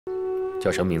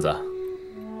叫什么名字？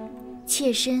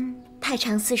妾身太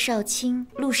常寺少卿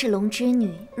陆世龙之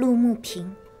女陆慕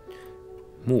平。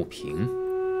慕平，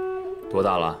多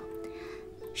大了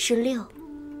？16。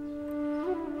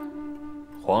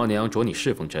皇额娘着你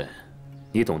侍奉朕，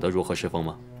你懂得如何侍奉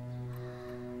吗？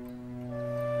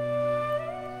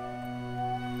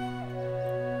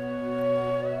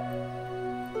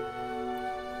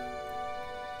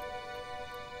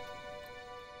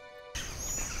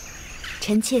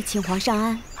臣妾请皇上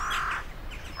安。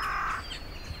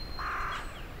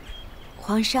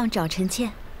皇上找臣妾。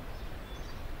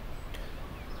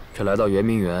这来到圆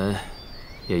明园，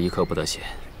也一刻不得闲。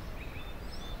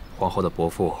皇后的伯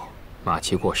父马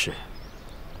齐过世，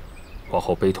皇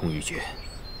后悲痛欲绝，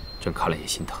朕看了也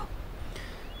心疼。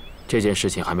这件事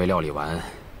情还没料理完，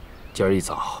今儿一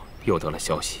早又得了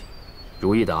消息，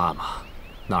如意的阿玛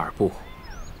纳尔布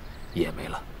也没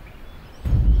了。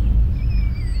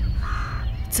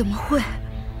怎么会？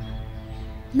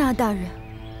那大人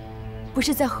不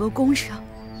是在河宫上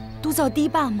督造堤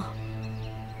坝吗？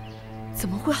怎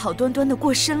么会好端端的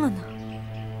过身了呢？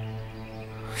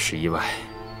是意外。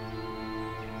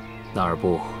纳尔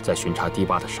布在巡查堤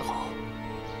坝的时候，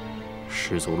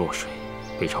失足落水，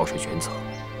被潮水卷走。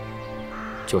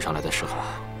救上来的时候，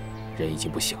人已经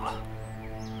不醒了。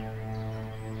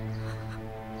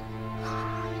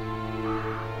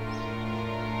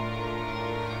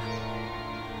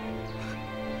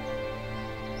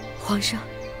皇上，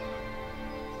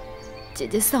姐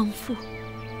姐丧父，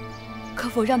可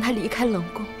否让她离开冷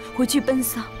宫，回去奔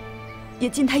丧，也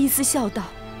尽她一丝孝道？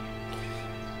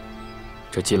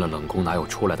这进了冷宫哪有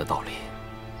出来的道理？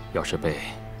要是被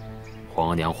皇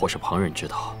额娘或是旁人知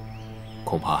道，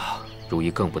恐怕如意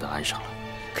更不得安生了。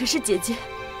可是姐姐，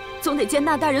总得见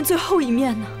那大人最后一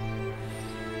面呢。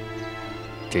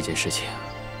这件事情，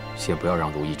先不要让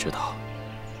如意知道，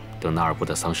等纳尔布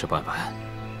的丧事办完，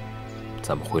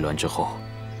咱们回銮之后，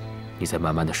你再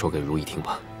慢慢的说给如意听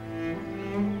吧。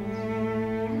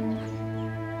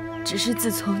只是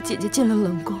自从姐姐进了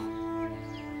冷宫，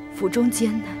府中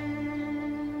艰难，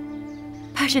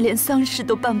怕是连丧事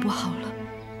都办不好了。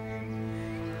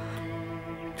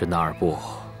这纳尔布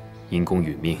因公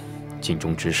殒命，尽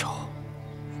忠职守，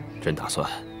朕打算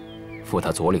扶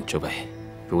他左领之位，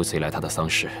如此一来，他的丧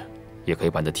事也可以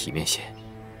办得体面些。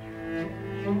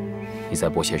你再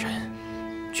拨些人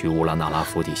去乌拉那拉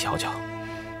府邸瞧瞧。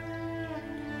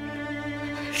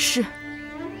是，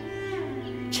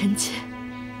臣妾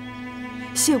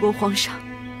谢过皇上。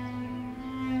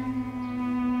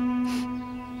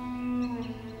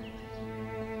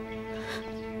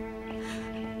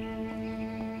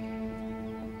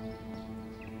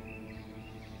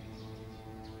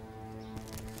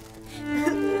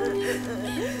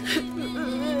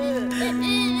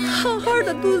好好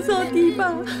的督造堤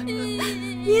坝，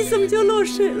你怎么就漏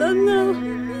水了呢？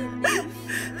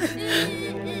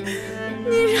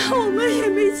你让我们也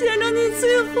没见着你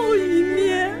最后一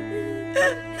面。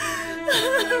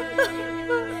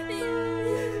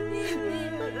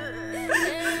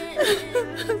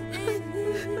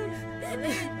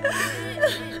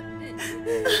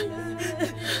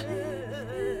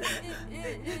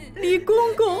李公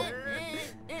公，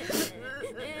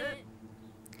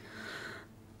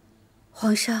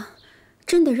皇上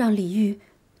真的让李煜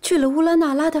去了乌拉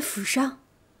那拉的府上？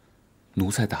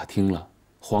奴才打听了，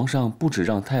皇上不止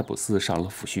让太卜寺赏了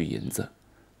抚恤银子，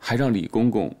还让李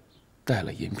公公带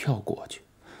了银票过去。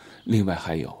另外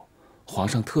还有，皇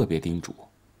上特别叮嘱，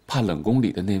怕冷宫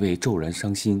里的那位骤然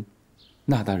伤心，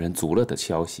那大人足了的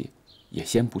消息也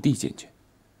先不递进去，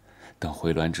等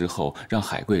回銮之后，让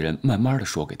海贵人慢慢的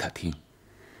说给他听。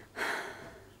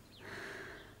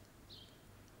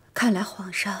看来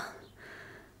皇上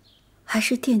还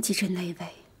是惦记着那位。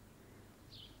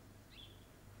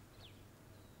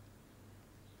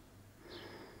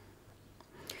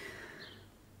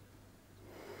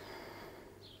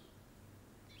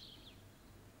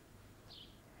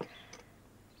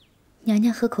娘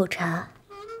娘喝口茶。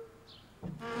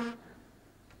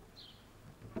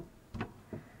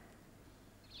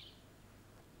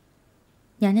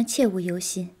娘娘切勿忧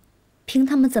心，凭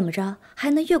他们怎么着，还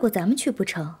能越过咱们去不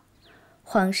成？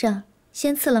皇上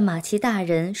先赐了马齐大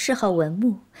人谥号文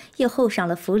穆，又厚赏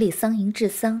了府里丧银治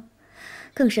丧，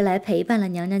更是来陪伴了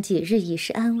娘娘几日，以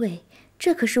示安慰。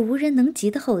这可是无人能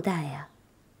及的后代呀。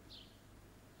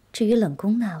至于冷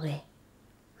宫那位，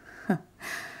哼，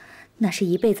那是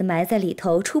一辈子埋在里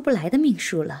头出不来的命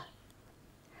数了。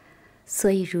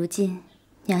所以如今，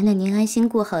娘娘您安心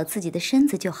过好自己的身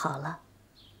子就好了。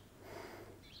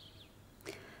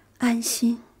安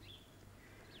心。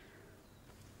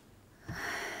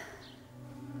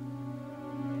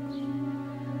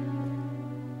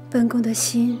本宫的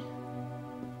心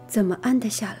怎么安得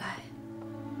下来？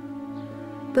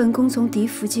本宫从嫡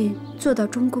福晋做到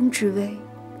中宫之位，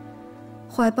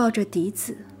怀抱着嫡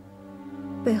子，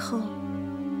背后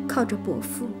靠着伯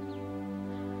父。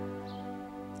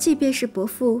即便是伯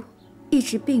父一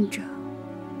直病着，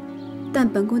但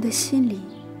本宫的心里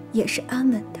也是安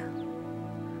稳的。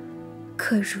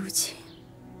可如今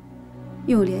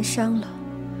永莲伤了，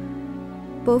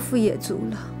伯父也足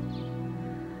了，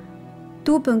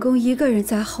独本宫一个人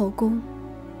在后宫，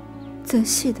怎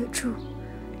系得住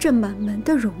这满门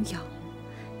的荣耀？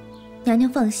娘娘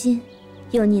放心，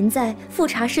有您在，富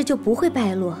察氏就不会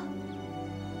败落。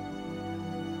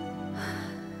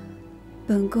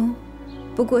本宫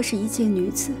不过是一介女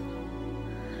子，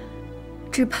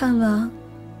只盼望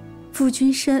夫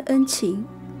君深恩情，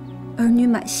儿女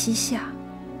满膝下。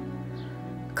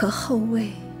可后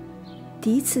位、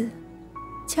嫡子、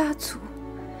家族，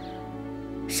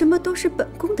什么都是本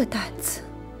宫的担子。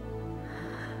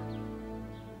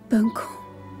本宫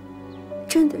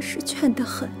真的是倦得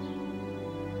很。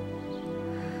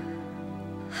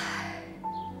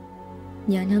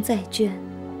娘娘再倦，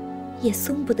也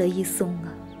松不得一松啊！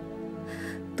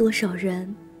多少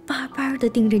人巴巴地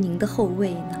盯着您的后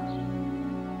位呢？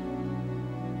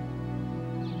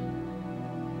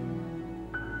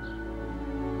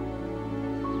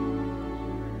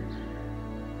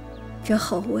这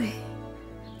后位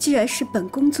既然是本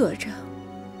宫坐着，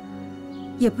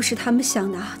也不是他们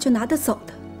想拿就拿得走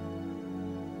的。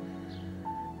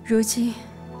如今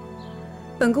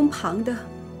本宫旁的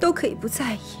都可以不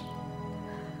在意，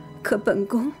可本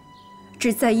宫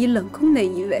只在意冷宫那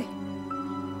一位。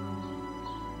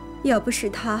要不是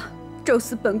他咒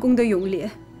死本宫的永莲，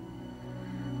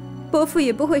伯父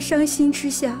也不会伤心之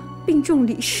下病重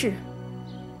离世。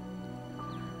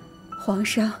皇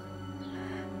上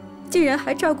竟然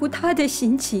还照顾他的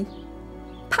心情，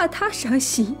怕他伤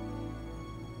心。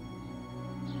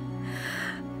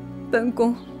本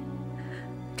宫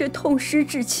这痛失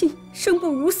至亲、生不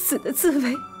如死的滋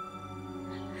味，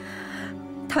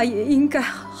他也应该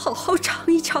好好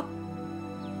尝一尝。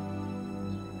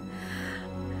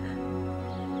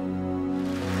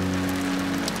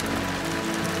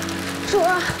主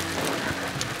儿，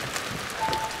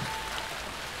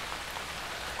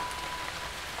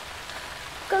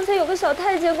刚才有个小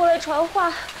太监过来传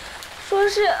话，说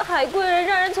是海贵人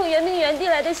让人从圆明园递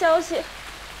来的消息，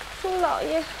说老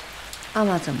爷。阿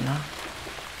玛怎么了？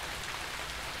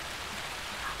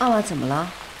阿玛怎么了？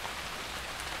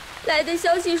来的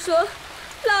消息说，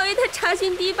老爷他查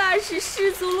询堤坝时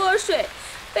失足落水，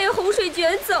被洪水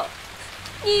卷走，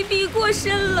溺毙过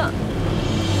身了。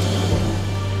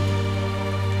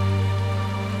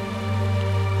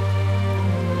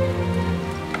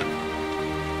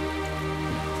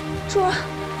主儿，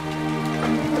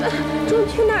主儿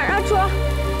去哪儿啊？主儿，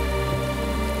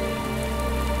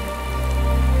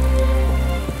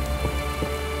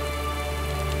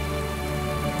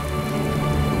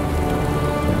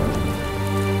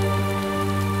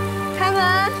开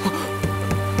门！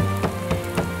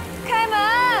开门！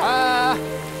哎，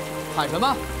喊什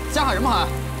么？瞎喊什么喊？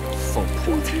疯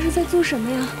婆！你这是在做什么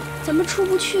呀？咱们出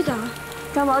不去的。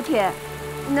张宝铁，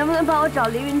你能不能帮我找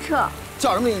凌云彻？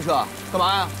叫什么凌云彻？干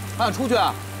嘛呀？还想出去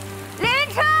啊？凌云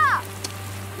彻！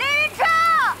凌云彻！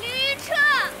凌云彻！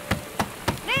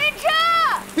凌云彻！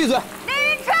闭嘴！凌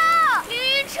云彻！凌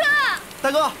云彻！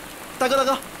大哥，大哥，大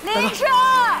哥，凌云彻！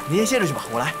您先歇着去吧，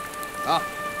我来。啊！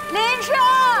凌云彻！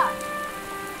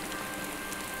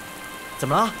怎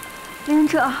么了？凌云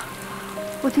彻，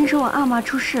我听说我阿玛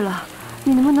出事了，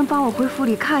你能不能帮我回府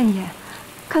里看一眼，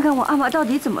看看我阿玛到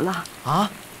底怎么了？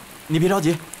啊，你别着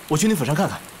急，我去你府上看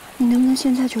看。你能不能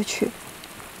现在就去？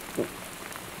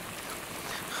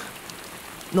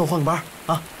那我换个班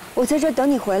啊。我在这儿等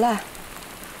你回来。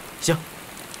行。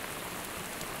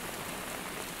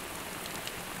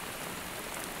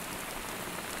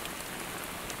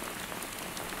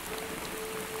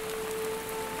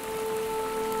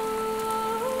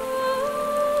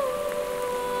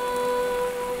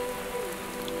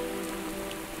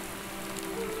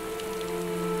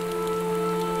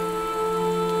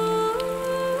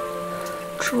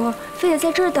主，非得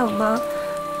在这儿等吗？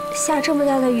下这么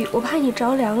大的雨，我怕你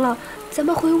着凉了，咱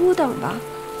们回屋等吧。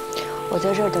我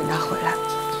在这儿等他回来。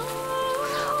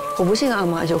我不信阿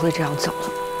玛就会这样走了。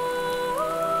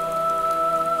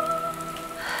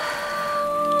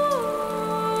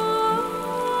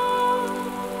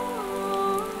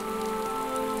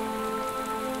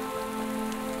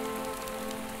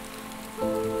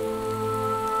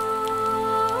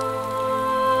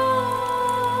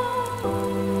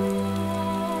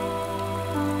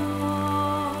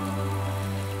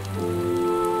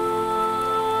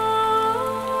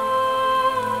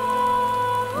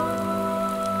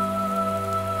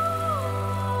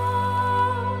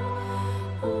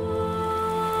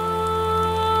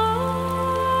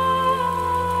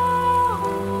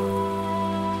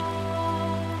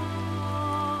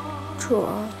楚，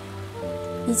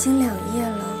已经2夜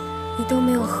了，你都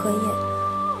没有合眼，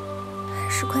还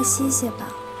是快歇歇吧。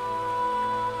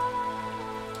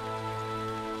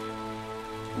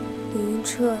李云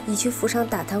彻已去府上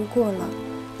打探过了，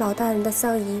老大人的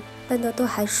丧仪办得都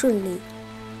还顺利，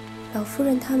老夫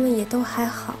人他们也都还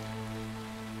好，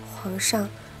皇上、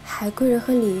海贵人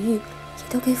和李煜也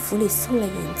都给府里送了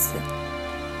银子。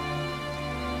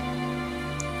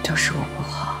都是我不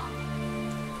好，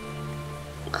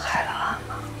害了阿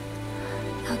玛。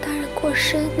老大人过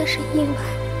身那是意外，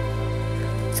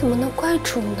怎么能怪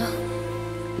主呢？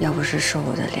要不是受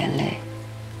我的连累，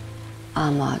阿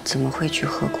玛怎么会去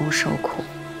河宫受苦，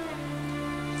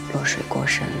落水过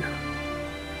身呢？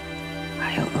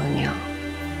还有额娘，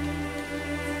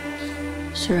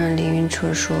虽然凌云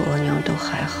彻说额娘都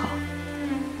还好，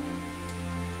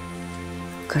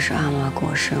可是阿玛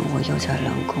过身，我又在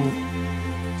冷宫，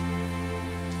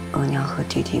额娘和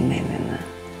弟弟妹妹们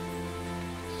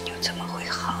又怎么会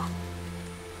好？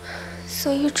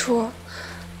所以主，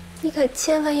你可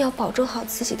千万要保重好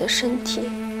自己的身体。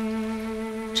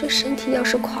这身体要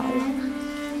是垮了，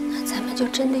那咱们就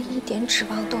真的一点指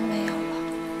望都没有了。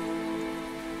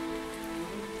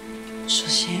首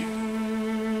先，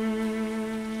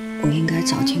我应该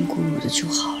早听姑母的就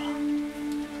好了，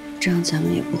这样咱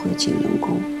们也不会进冷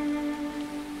宫，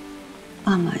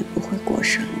阿玛也不会过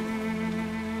身了。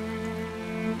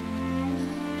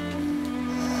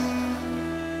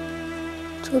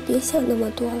主别想那么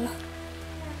多了，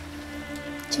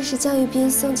这是江玉斌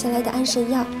送前来的安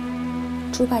神药，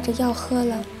主把这药喝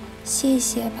了，歇一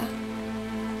歇吧。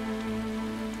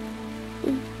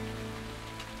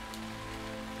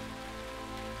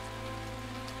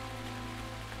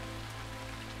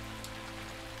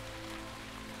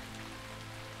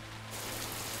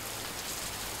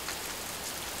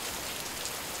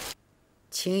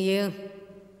青英，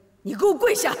你给我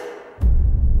跪下！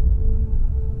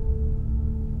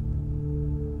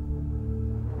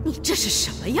你这是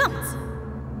什么样子？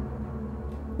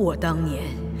我当年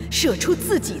舍出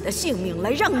自己的性命来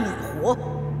让你活，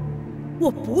我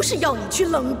不是要你去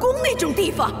冷宫那种地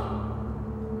方。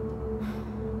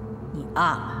你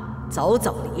阿玛早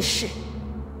早离世，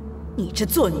你这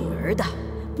做女儿的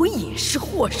不也是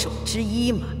祸首之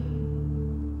一吗？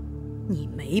你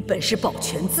没本事保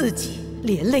全自己，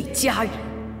连累家人，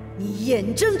你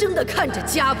眼睁睁地看着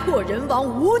家破人亡，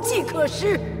无计可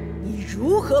施，你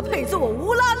如何配做我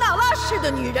乌拉那拉氏的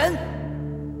女人？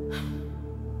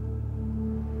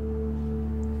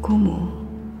姑母，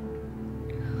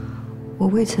我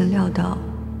未曾料到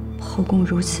后宫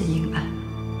如此阴暗，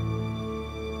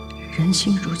人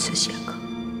心如此险恶。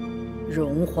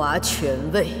荣华权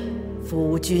位，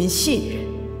夫君信任，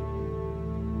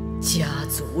家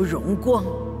族荣光，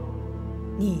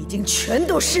你已经全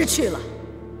都失去了。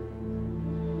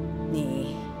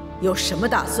你有什么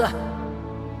打算？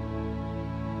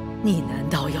你难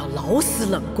道要老死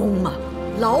冷宫吗？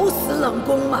老死冷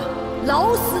宫吗？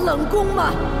老死冷宫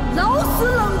吗？老死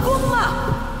冷宫吗？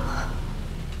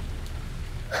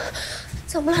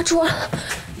怎么了，主儿？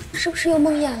是不是又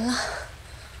梦魇了？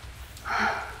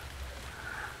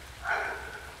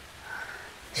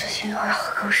小心，我要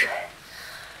喝口水。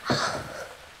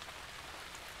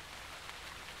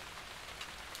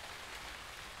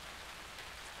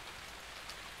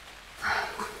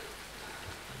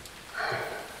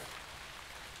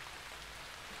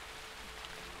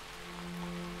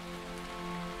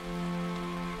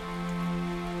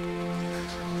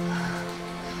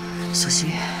小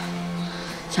心，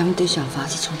咱们得想法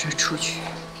子从这儿出去。